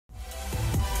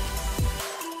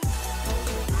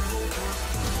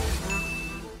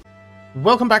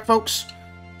Welcome back, folks.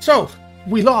 So,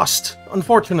 we lost,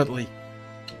 unfortunately,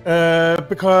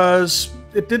 because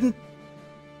it didn't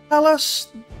tell us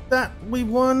that we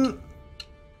won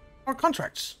our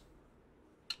contracts.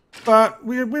 But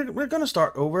we're going to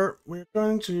start over. We're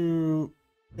going to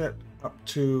get up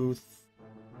to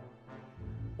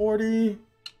 40.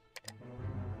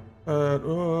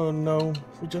 Oh no,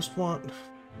 we just want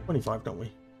 25, don't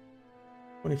we?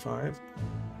 25.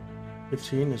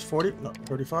 15 is 40, not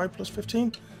 35 plus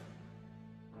 15.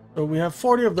 So we have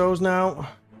 40 of those now.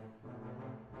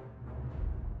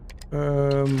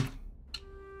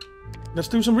 Let's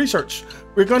do some research.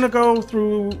 We're going to go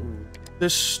through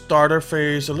this starter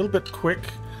phase a little bit quick.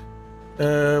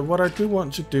 What I do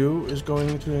want to do is going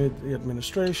into the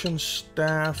administration,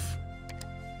 staff,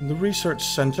 the research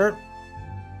center.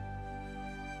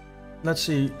 Let's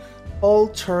see. All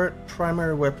turret,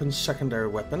 primary weapon, secondary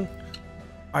weapon.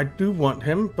 I do want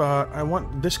him, but I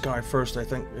want this guy first, I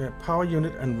think. Power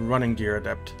unit and running gear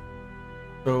adept.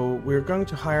 So we're going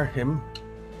to hire him.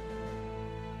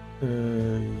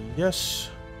 Yes.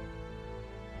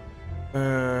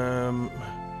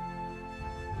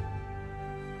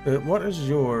 What is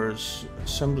yours?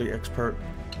 Assembly expert.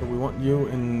 So we want you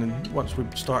in once we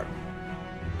start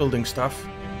building stuff.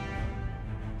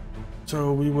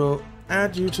 So we will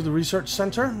add you to the research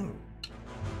center.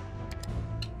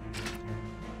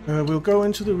 We'll go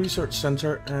into the research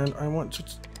center, and I want to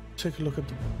take a look at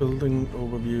the building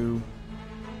overview.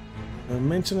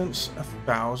 Maintenance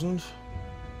 1,000.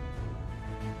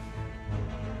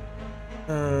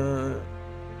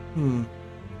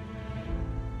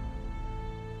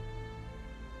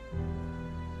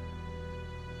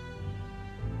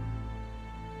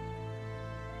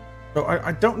 So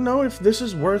I don't know if this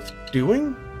is worth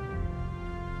doing.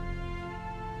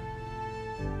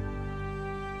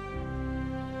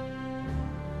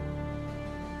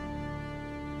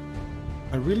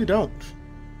 I really don't.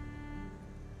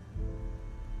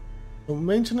 So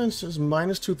maintenance is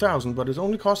minus 2,000, but it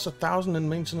only costs 1,000 in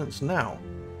maintenance now.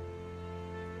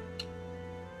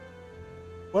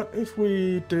 What if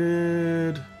we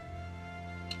did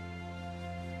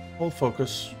full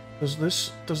focus?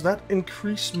 Does that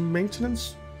increase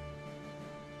maintenance?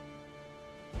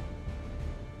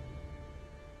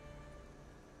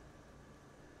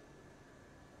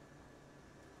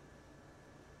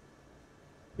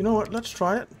 You know what? Let's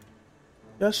try it.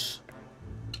 Yes.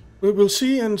 We will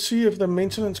see if the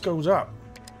maintenance goes up.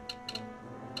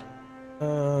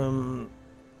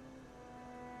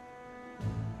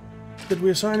 Did we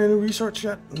assign any research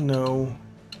yet? No.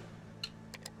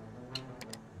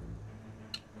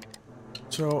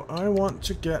 So I want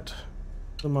to get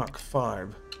the Mach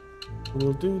 5.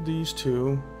 We'll do these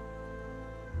two.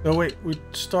 No, wait. We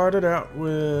started out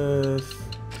with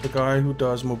the guy who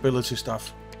does mobility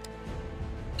stuff.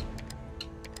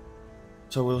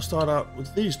 So we'll start out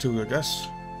with these two, I guess.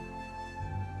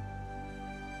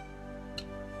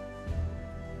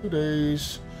 2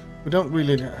 days. We don't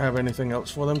really have anything else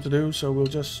for them to do, so we'll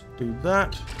just do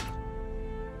that.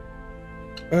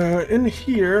 In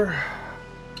here,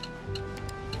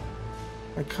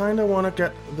 I kind of want to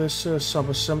get this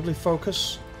sub-assembly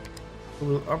focus. So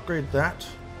we'll upgrade that.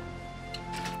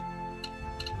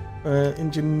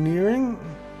 Engineering.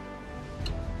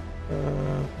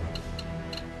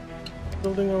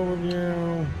 Building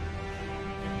overview.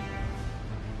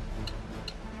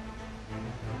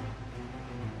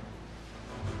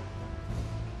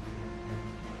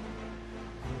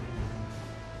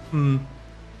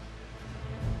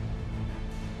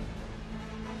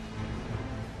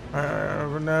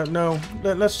 No.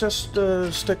 Let's just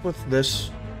stick with this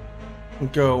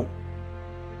and go.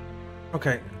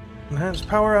 Okay. Enhanced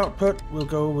power output. We'll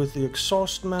go with the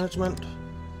exhaust management.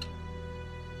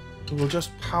 We'll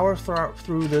just power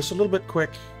through this a little bit quick.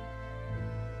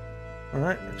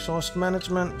 Alright, exhaust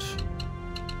management.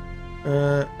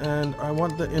 And I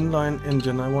want the inline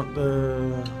engine. I want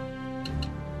the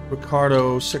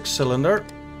Ricardo 6-cylinder.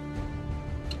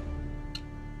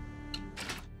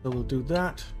 So we'll do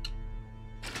that.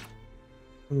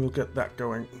 And we'll get that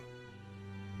going.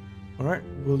 Alright,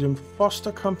 William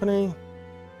Foster Company.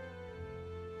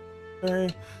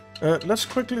 Okay. Let's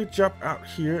quickly jump out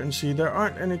here and see. There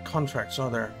aren't any contracts,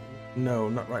 are there? No,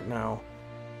 not right now.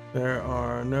 There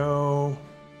are no...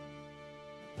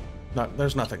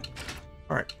 there's nothing.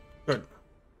 Alright, good.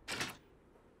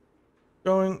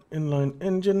 Going, inline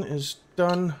engine is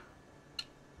done.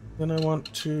 Then I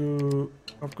want to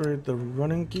upgrade the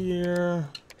running gear.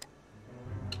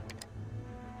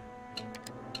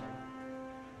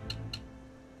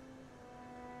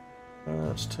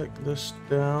 Let's take this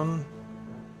down.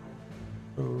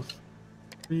 Both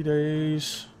 3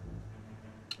 days.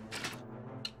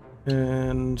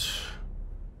 And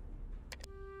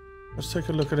let's take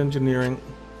a look at engineering.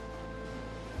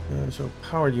 So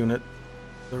power unit,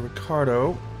 the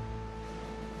Ricardo.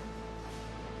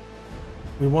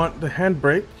 We want the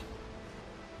handbrake,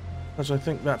 because I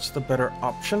think that's the better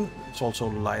option. It's also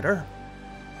lighter.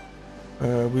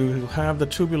 We will have the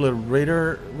tubular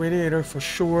radiator for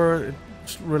sure.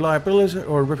 Its reliability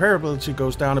or repairability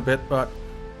goes down a bit, but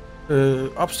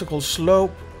the obstacle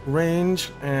slope, range,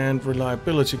 and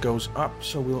reliability goes up,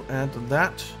 so we'll add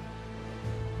that.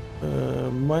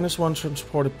 -1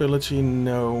 transportability,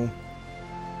 no.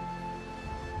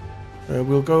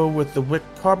 We'll go with the wick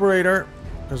carburetor,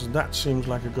 because that seems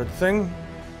like a good thing.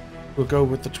 We'll go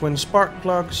with the twin spark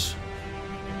plugs.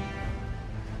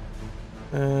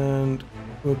 And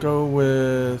we'll go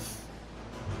with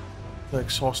the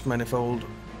exhaust manifold.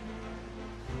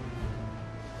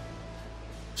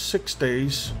 6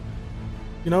 days.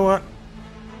 You know what?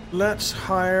 Let's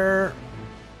hire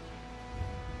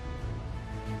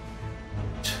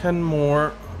 10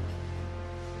 more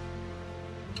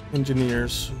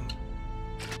engineers.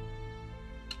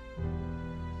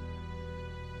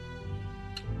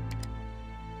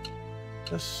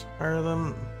 Let's hire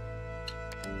them.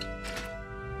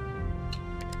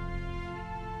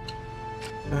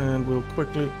 And we'll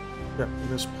quickly get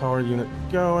this power unit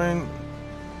going.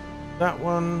 That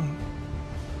one.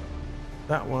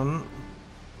 That one.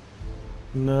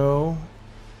 No.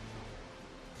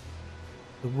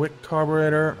 The wick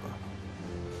carburetor.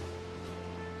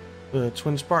 The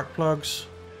twin spark plugs.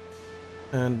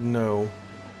 And no.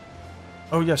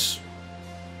 Oh, yes.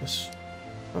 Yes.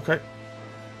 Okay.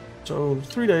 So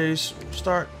 3 days.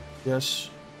 Start. Yes.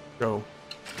 Go.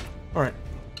 Alright.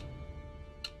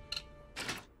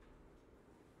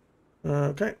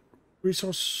 Okay.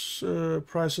 Resource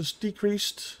prices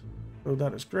decreased. So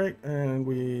that is great. And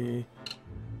we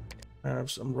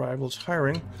have some rivals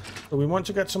hiring. So we want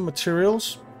to get some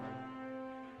materials.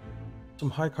 Some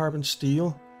high carbon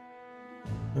steel.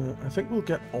 I think we'll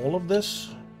get all of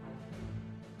this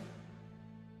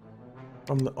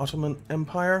from the Ottoman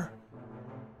Empire.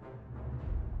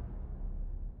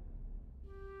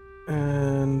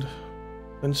 And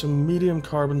then some medium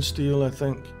carbon steel, I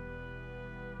think.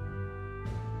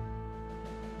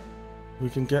 We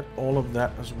can get all of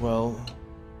that as well.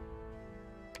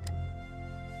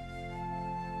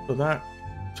 So that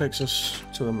takes us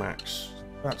to the max.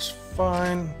 That's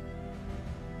fine.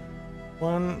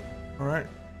 Alright.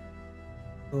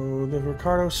 So the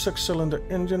Ricardo 6-cylinder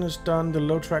engine is done. The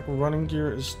low track running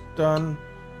gear is done.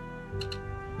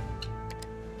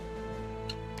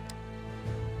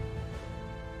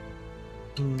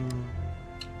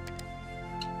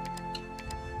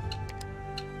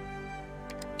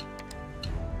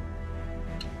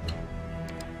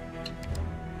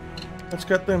 Let's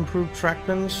get the improved track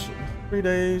pins. 3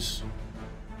 days.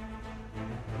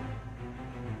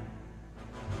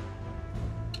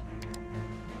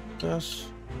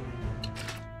 Yes.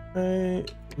 Okay,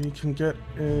 we can get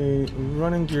a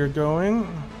running gear going.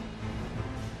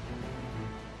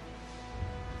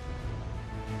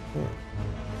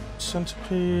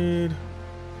 Centipede.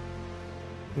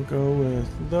 We'll go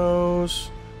with those.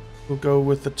 We'll go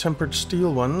with the tempered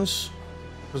steel ones,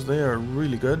 because they are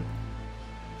really good.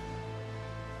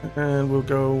 And we'll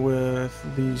go with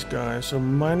these guys. So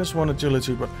 -1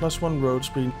 agility, but +1 road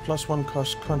speed, +1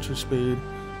 country speed,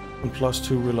 and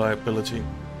 +2 reliability.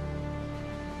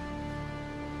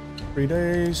 3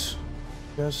 days.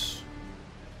 Yes.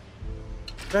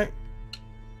 Okay.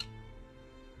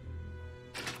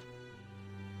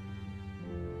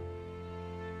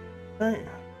 Okay.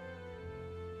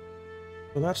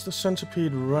 So that's the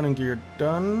centipede running gear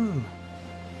done.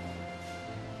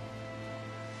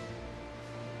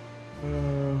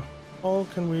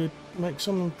 Can we make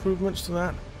some improvements to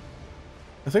that?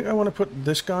 I think I want to put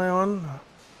this guy on.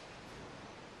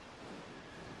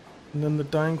 And then the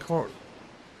dying court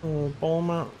ball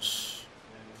mounts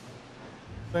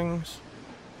things.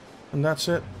 And that's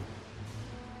it.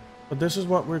 But this is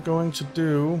what we're going to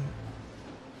do.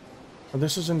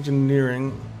 This is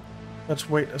engineering. Let's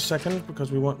wait a second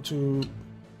because we want to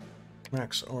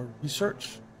max our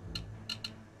research.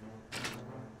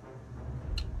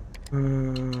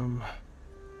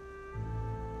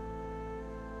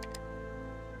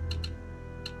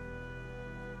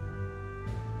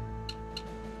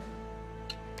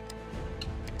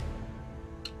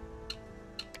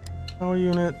 Power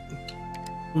unit.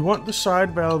 We want the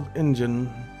side valve engine.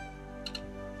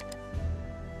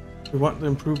 We want the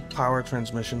improved power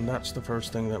transmission. That's the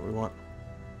first thing that we want.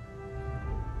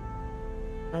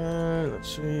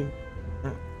 Let's see.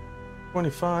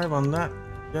 25 on that,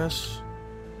 yes.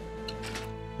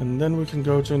 And then we can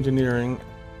go to engineering,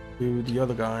 to the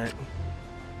other guy.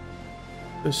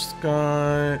 This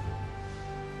guy...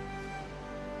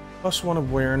 +1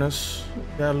 awareness.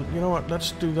 Yeah, you know what,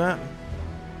 let's do that.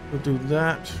 We'll do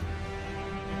that.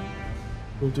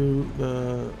 We'll do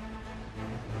the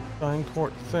Dying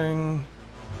Court thing.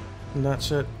 And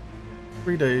that's it.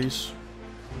 3 days.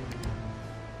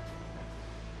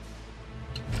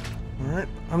 Alright,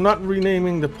 I'm not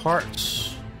renaming the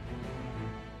parts.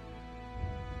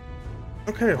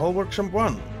 Okay, Hull Workshop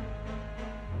 1.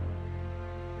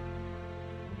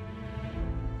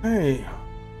 Hey.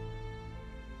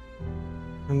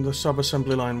 And the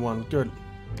sub-assembly line 1, good.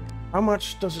 How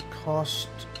much does it cost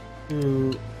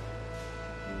to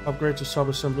upgrade to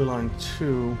sub-assembly line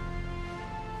 2?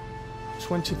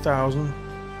 20,000.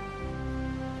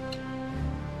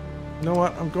 You know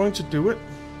what, I'm going to do it.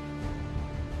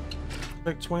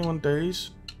 Like 21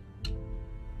 days.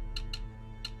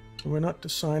 We're not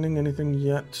designing anything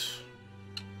yet.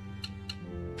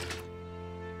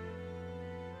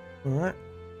 Alright.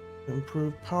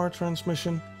 Improve power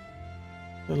transmission.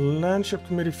 The Landship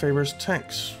Committee favors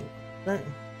tanks. Okay.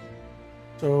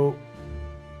 So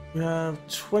we have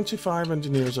 25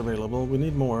 engineers available. We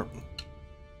need more.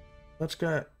 Let's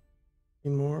get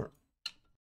more.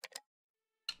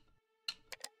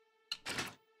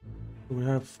 We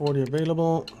have 40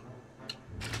 available.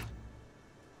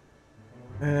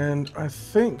 And I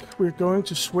think we're going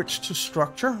to switch to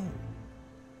structure.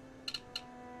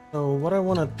 So what I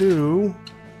want to do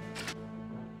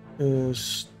is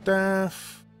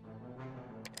staff.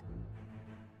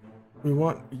 We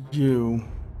want you.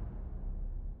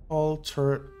 All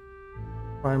turret,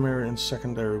 primary and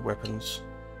secondary weapons.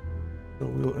 So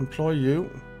we'll employ you.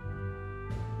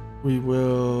 We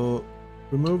will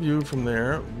remove you from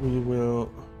there. We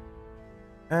will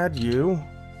add you.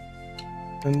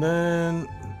 And then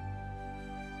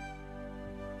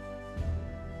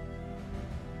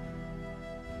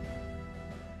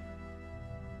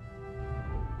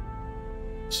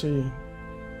let's see.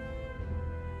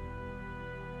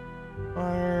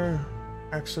 Fire,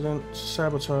 accident,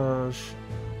 sabotage.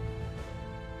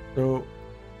 So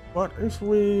what if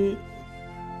we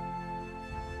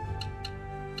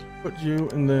put you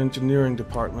in the engineering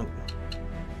department?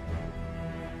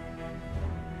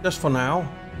 Just for now.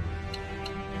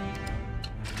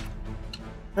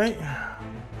 Okay.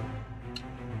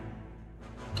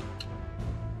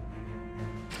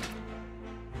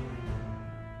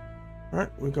 Alright,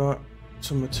 we got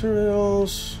some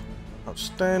materials.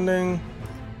 Outstanding.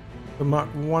 The Mark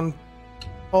 1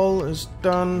 hull is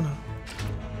done.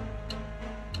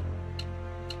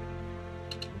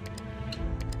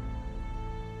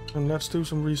 And let's do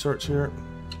some research here.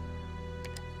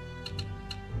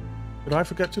 Did I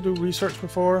forget to do research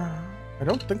before? I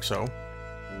don't think so.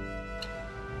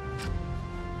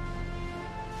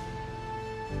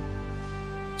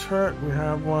 Turret, we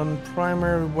have one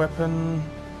primary weapon.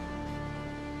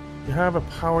 We have a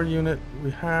power unit.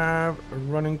 We have a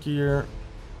running gear.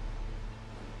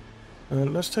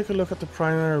 Let's take a look at the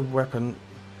primary weapon.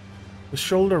 The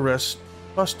shoulder rest,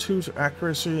 +2 to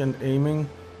accuracy and aiming,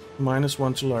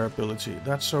 -1 to liability.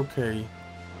 That's okay.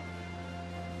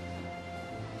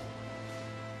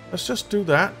 Let's just do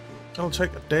that. It'll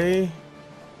take a day.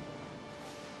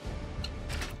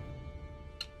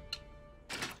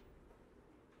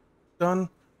 Done.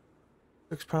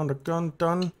 6-pounder gun,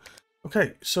 done.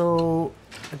 Okay, so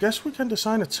I guess we can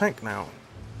design a tank now.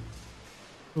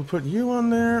 We'll put you on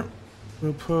there.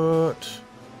 We'll put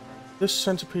this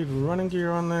centipede running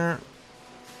gear on there.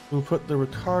 We'll put the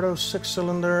Ricardo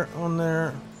 6-cylinder on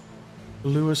there. The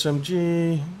Lewis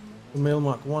MG, the Mail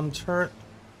Mark 1 turret,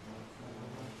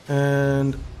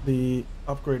 and the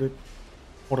upgraded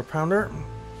quarter-pounder,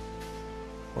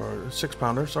 or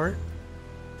 6-pounder, sorry,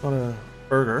 not a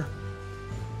burger.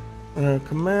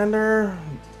 Commander,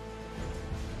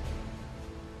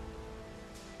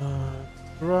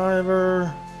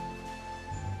 driver,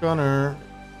 gunner,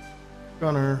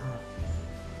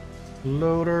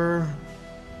 loader,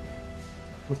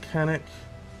 mechanic,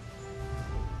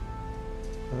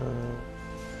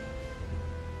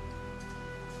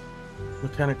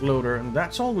 mechanic loader, and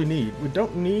that's all we need. We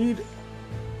don't need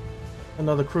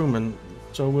another crewman,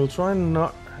 so we'll try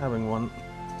not having one.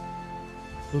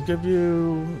 We'll give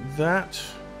you that.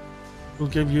 We'll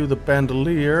give you the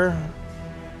bandolier.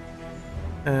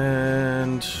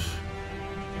 And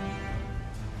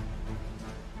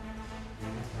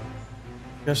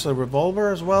I guess the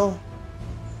revolver as well.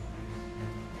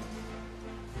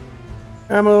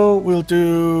 Ammo, we'll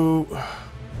do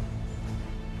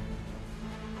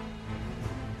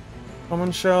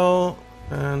Common shell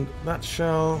and that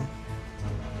shell.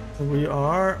 We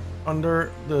are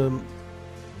under the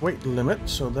weight limit,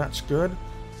 so that's good.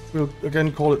 We'll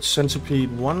again call it Centipede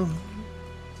 1.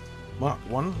 Mark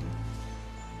 1.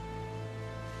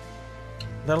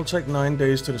 That'll take 9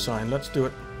 days to design. Let's do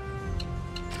it.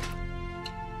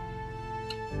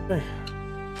 Okay.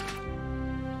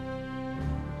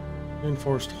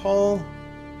 Reinforced hull.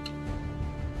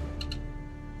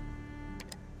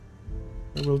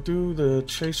 And we'll do the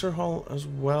chaser hull as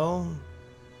well.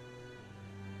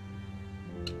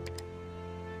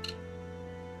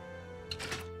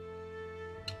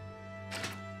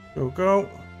 Go, go.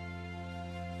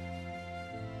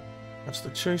 That's the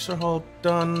chaser hull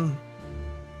done.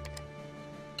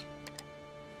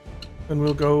 Then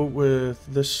we'll go with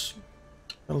this.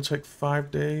 That'll take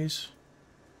 5 days.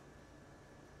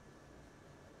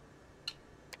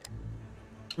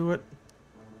 Do it.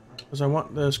 Because I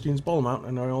want the Skeen's ball mount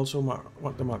and I also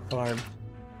want the Mark 5.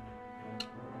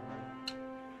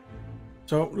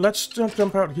 So let's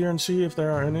jump out here and see if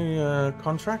there are any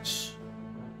contracts.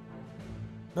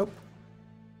 Nope.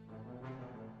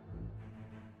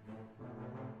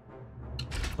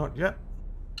 Not yet.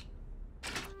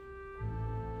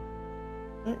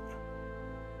 Okay.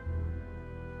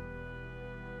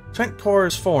 Tank core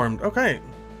is formed. Okay.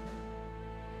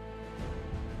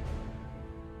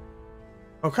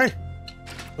 Okay.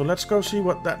 So let's go see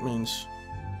what that means.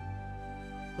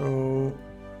 So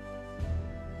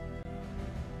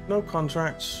no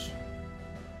contracts.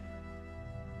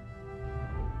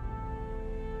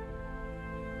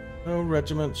 No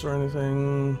regiments or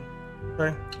anything.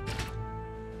 Okay.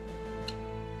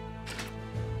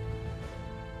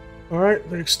 Alright,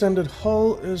 the extended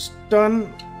hull is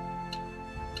done.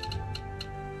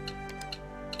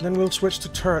 Then we'll switch to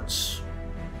turrets.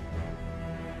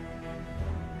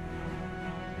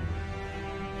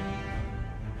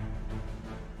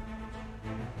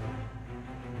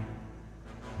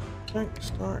 Okay,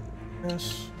 start.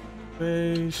 Yes.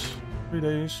 Days. 3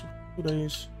 days. 2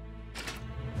 days.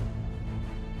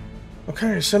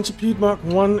 Okay, Centipede Mark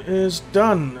 1 is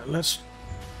done. Let's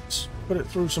put it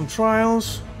through some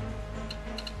trials.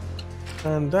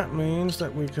 And that means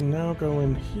that we can now go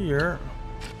in here.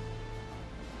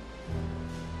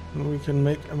 And we can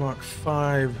make a Mark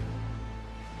 5.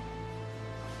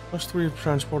 +3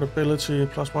 transportability,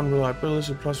 +1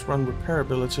 reliability, +1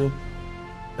 repairability.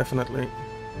 Definitely.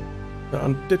 The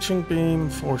unditching beam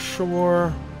for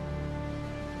sure.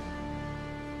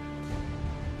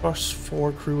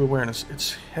 +4 crew awareness.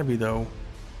 It's heavy though.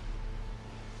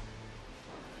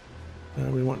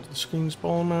 We want the Skeen's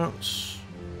ball mounts.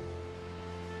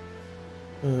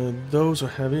 Those are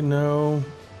heavy. No.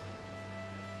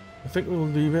 I think we'll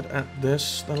leave it at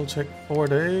this. That'll take 4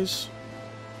 days.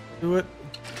 Do it.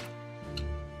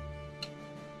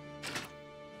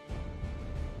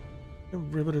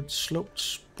 Riveted sloped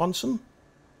sponson.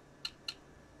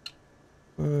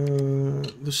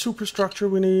 The superstructure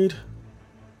we need.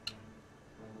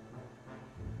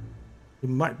 We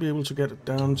might be able to get it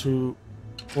down to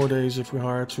 4 days if we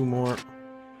hire 2 more.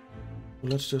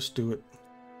 Let's just do it.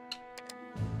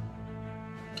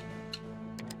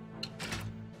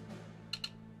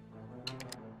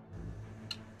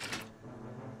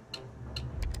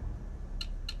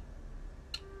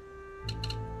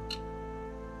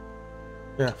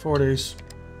 Yeah, 4 days.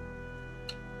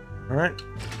 Alright.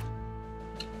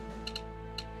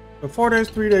 So 4 days,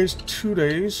 3 days, 2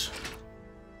 days.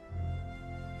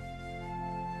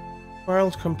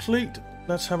 Trials complete.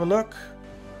 Let's have a look.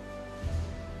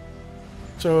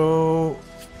 So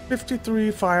 53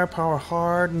 firepower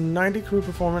hard, 90 crew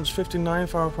performance, 59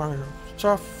 firepower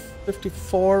soft,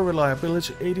 54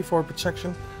 reliability, 84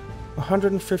 protection,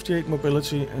 158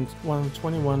 mobility, and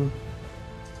 121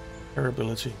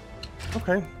 repairability.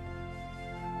 Okay.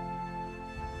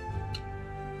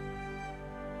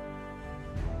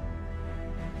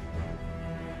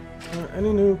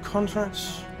 Any new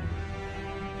contracts?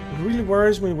 It really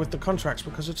worries me with the contracts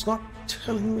because it's not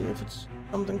telling me if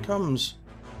something comes.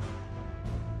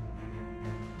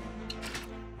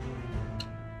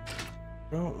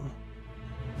 Go.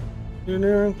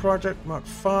 Engineering project Mark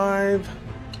 5.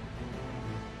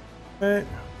 Okay.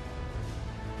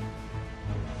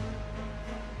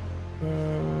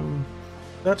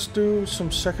 Let's do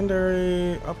some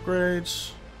secondary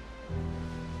upgrades.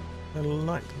 I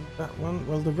like that one.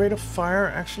 Well, the rate of fire,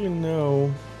 actually,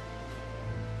 no.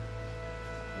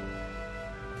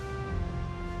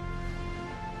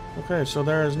 Okay, so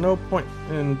there is no point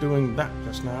in doing that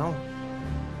just now.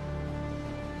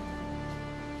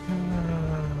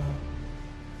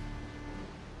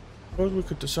 Suppose we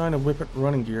could design a whippet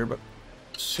running gear, but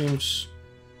seems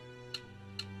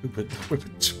stupid,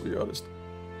 to be honest.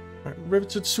 All right,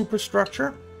 riveted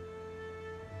superstructure.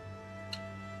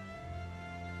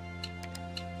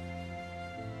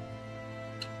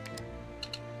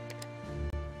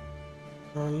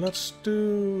 Let's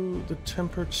do the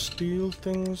tempered steel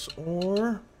things,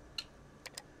 or...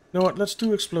 You know what, let's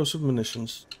do explosive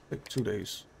munitions. Take 2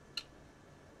 days.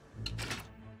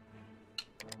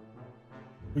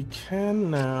 We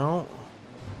can now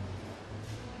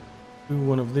do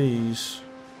one of these.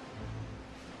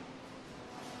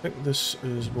 I think this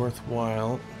is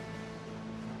worthwhile.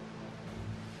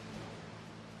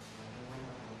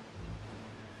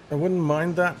 I wouldn't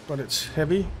mind that, but it's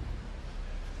heavy.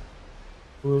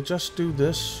 We'll just do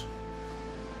this.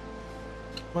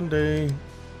 One day.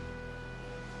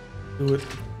 Do it.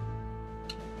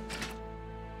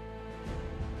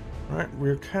 Alright,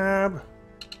 rear cab.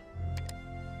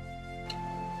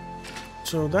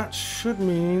 So that should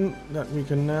mean that we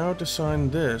can now design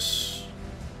this.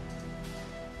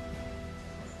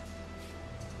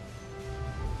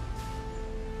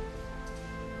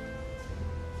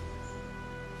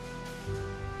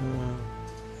 Uh,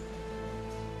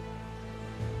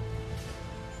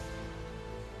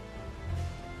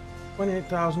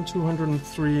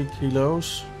 28,203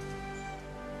 kilos.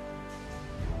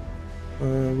 We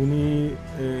need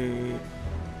a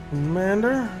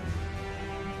commander.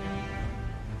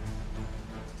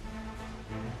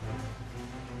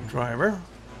 Driver.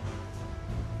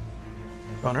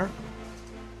 Gunner.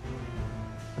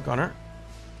 A gunner.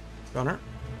 Gunner.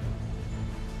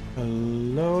 A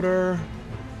loader.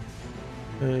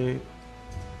 A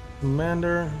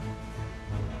commander.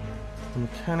 A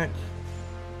mechanic.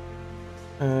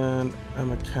 And a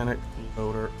mechanic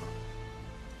loader.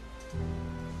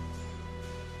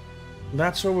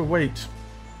 That's overweight.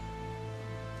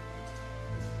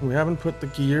 We haven't put the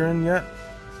gear in yet.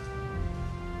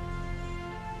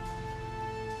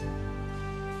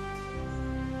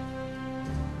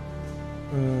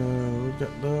 We've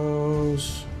got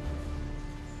those.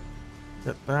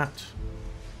 Get that.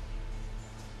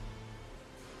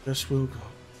 Guess we'll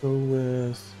go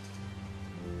with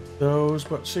those,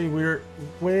 but see, we're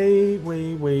way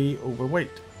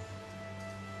overweight.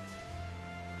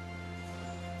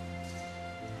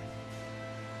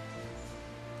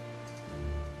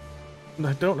 And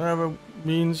I don't have a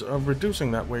means of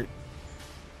reducing that weight.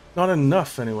 Not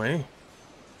enough, anyway.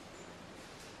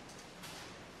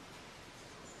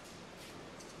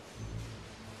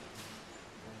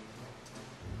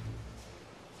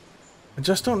 I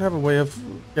just don't have a way of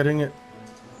getting it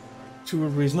to a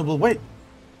reasonable weight.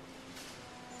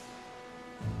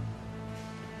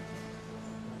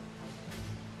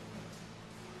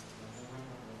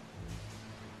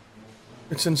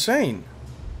 It's insane.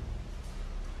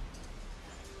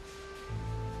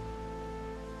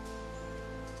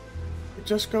 It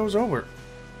just goes over.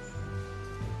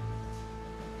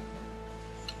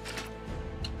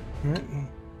 All right.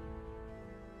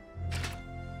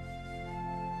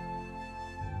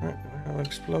 Alright, I have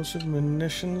explosive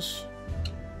munitions.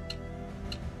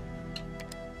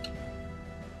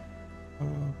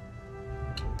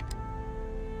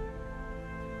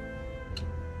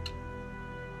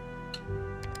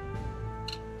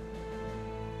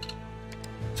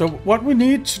 So what we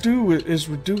need to do is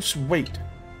reduce weight.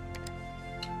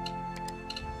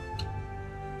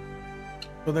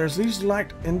 So there's these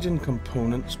light engine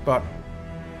components, but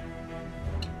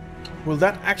will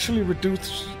that actually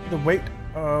reduce the weight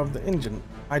of the engine?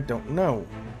 I don't know.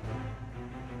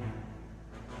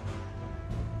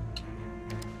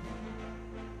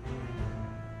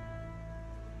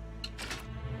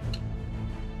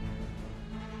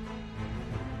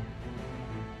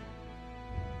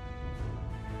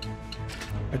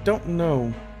 I don't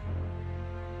know.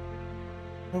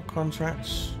 No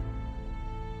contracts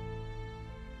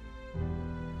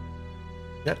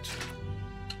yet.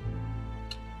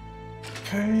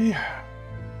 Okay.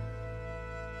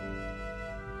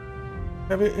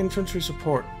 Heavy infantry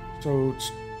support. So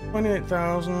it's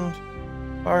 28,000.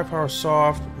 Firepower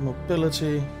soft,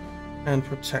 mobility, and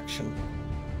protection.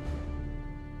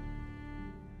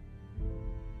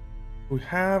 We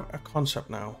have a concept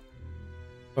now,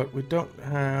 but we don't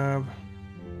have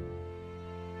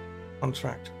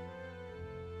contract.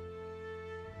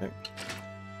 Okay.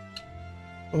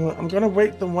 I'm gonna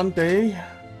wait the 1 day.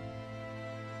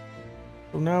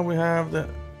 So now we have the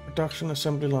production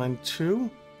assembly line 2.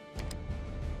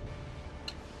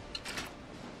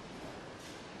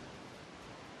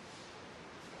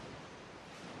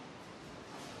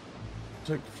 It's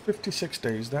like 56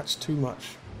 days. That's too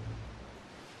much.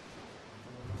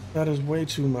 That is way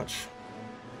too much.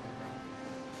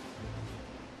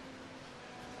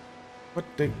 What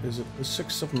date is it? The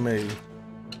 6th of May.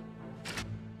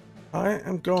 I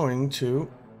am going to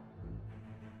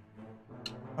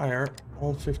hire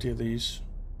all 50 of these.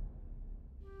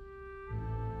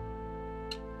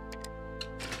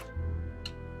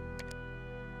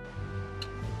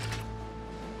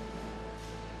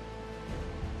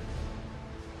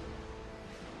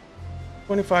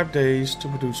 "25 days to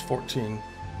produce 14.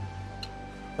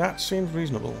 That seems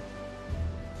reasonable.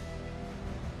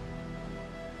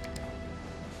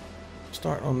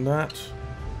 Start on that.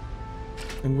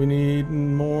 And we need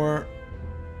more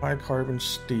high carbon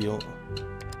steel.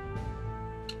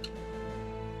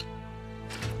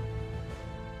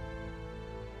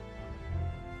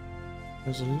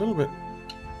 There's a little bit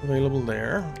available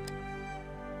there.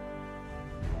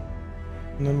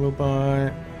 And then we'll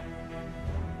buy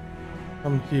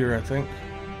some here, I think.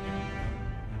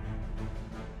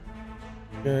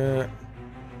 Get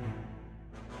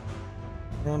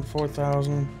around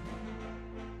 4,000.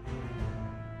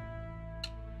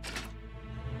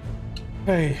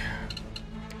 Okay.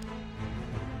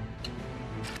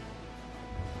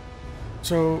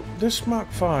 So this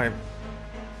Mach 5.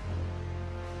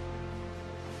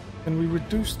 Can we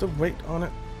reduce the weight on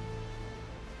it?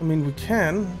 I mean, we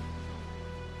can.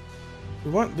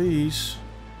 We want these.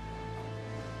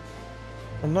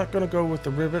 I'm not going to go with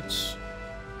the rivets.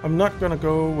 I'm not going to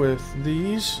go with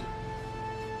these.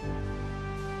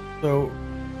 Though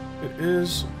it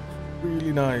is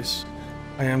really nice.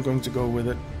 I am going to go with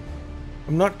it.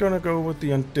 I'm not going to go with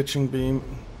the unditching beam.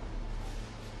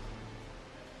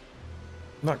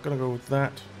 Not going to go with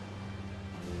that.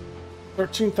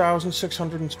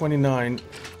 13,629.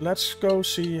 Let's go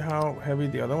see how heavy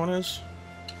the other one is.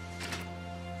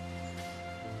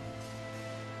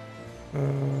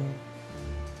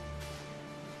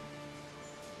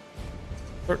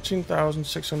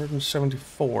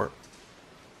 13,674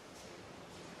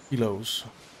 kilos.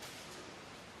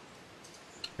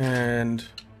 And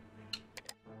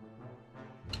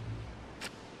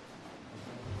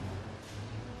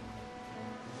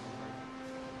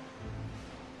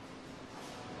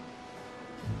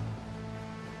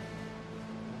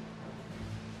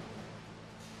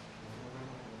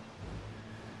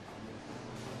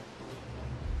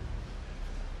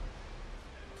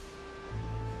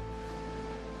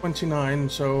 $29,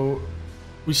 so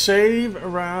we save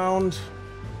around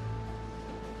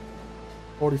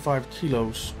 45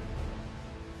 kilos,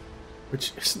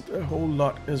 which isn't a whole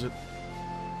lot, is it?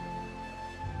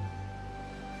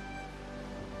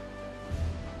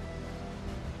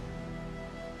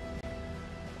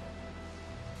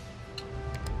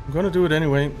 I'm gonna do it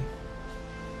anyway.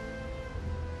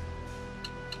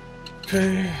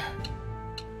 Okay.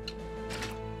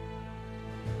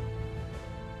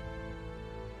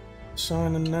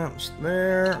 Sign announced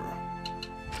there.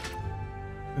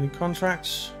 Any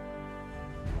contracts?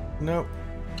 Nope.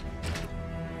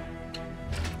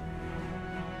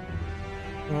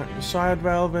 Alright, the side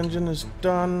valve engine is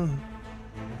done.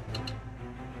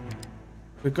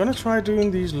 We're gonna try doing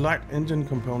these light engine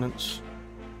components.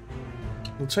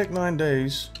 It'll take 9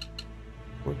 days.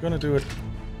 We're gonna do it.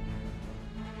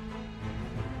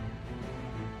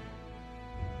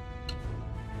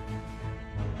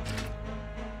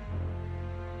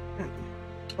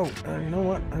 Oh, you know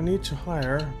what? I need to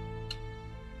hire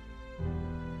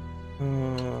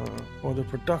for the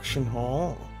production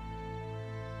hall.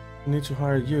 I need to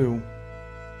hire you.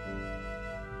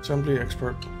 Assembly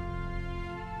expert.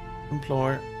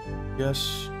 Employ.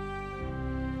 Yes.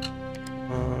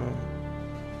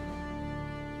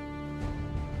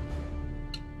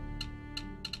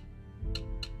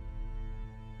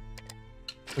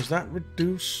 Does that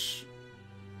reduce?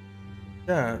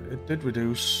 Yeah, it did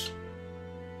reduce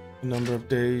the number of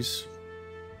days.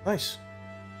 Nice.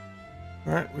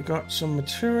 Alright, we got some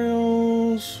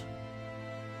materials.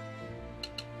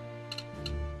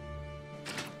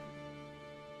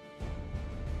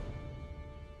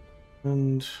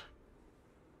 And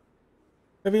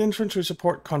heavy infantry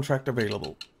support contract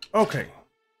available. Okay.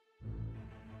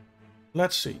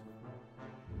 Let's see.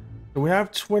 So we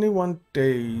have 21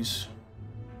 days.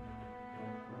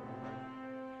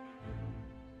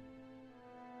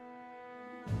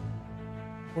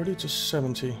 $40 to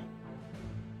 $70.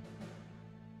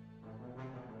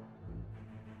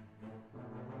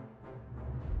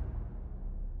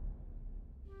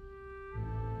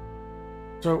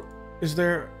 So, was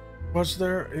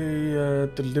there a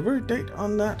delivery date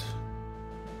on that?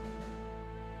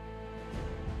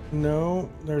 No,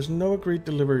 there's no agreed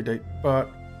delivery date, but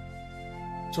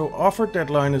so offer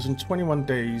deadline is in 21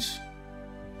 days.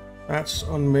 That's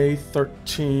on May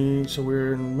 13th, so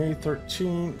we're in May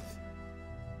 13th.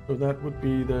 So that would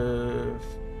be the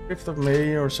 5th of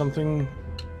May or something,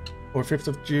 or 5th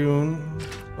of June,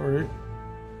 sorry.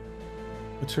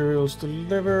 Materials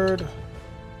delivered.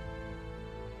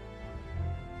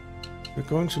 We're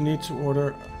going to need to order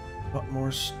a lot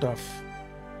more stuff.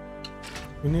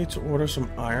 We need to order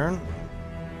some iron.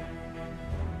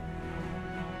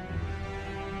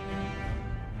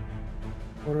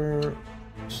 Order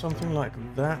something like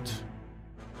that.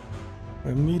 A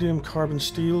medium carbon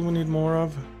steel we need more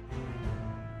of.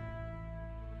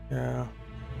 Yeah.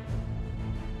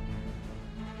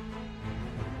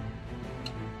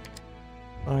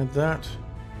 Find that.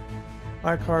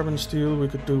 High carbon steel we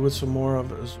could do with some more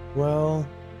of as well.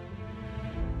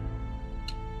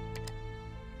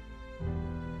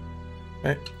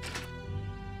 Okay.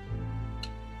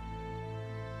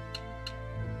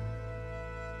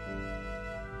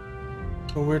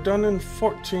 So we're done in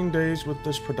 14 days with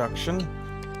this production.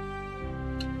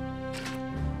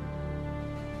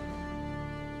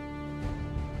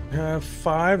 We have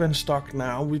 5 in stock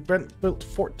now. We've built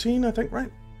 14, I think,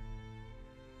 right?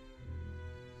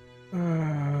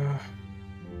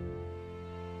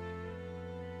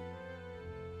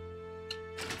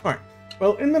 Alright.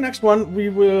 Well, in the next one, we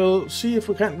will see if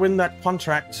we can't win that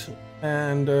contract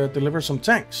and deliver some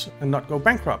tanks and not go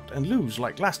bankrupt and lose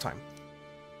like last time.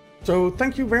 So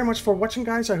thank you very much for watching,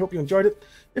 guys. I hope you enjoyed it.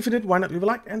 If you did, why not leave a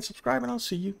like and subscribe, and I'll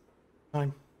see you next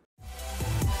time.